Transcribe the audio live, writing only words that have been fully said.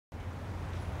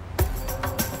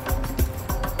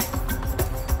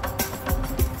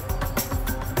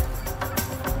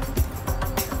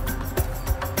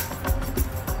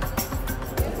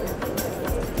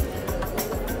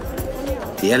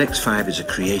The LX5 is a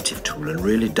creative tool and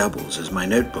really doubles as my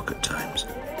notebook at times,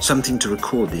 something to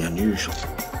record the unusual.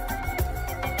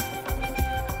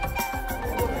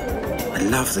 I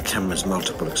love the camera's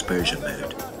multiple exposure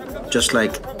mode, just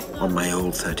like on my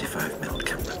old 35mm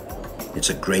camera.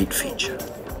 It's a great feature,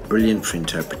 brilliant for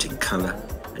interpreting color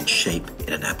and shape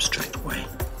in an abstract way.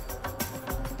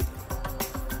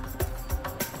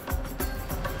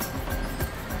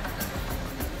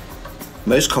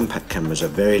 Most compact cameras are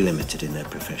very limited in their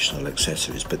professional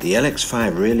accessories, but the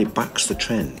LX5 really bucks the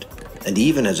trend and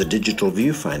even has a digital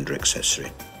viewfinder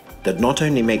accessory that not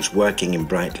only makes working in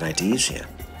bright light easier,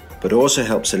 but also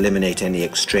helps eliminate any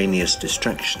extraneous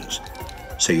distractions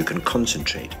so you can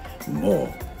concentrate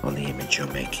more on the image you're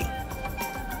making.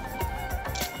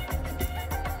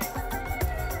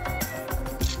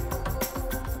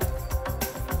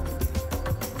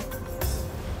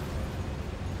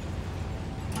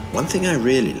 One thing I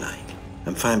really like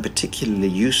and find particularly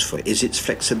useful is its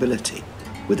flexibility.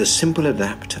 With a simple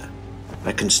adapter,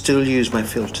 I can still use my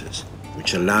filters,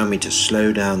 which allow me to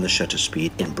slow down the shutter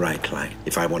speed in bright light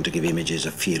if I want to give images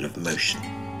a feel of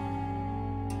motion.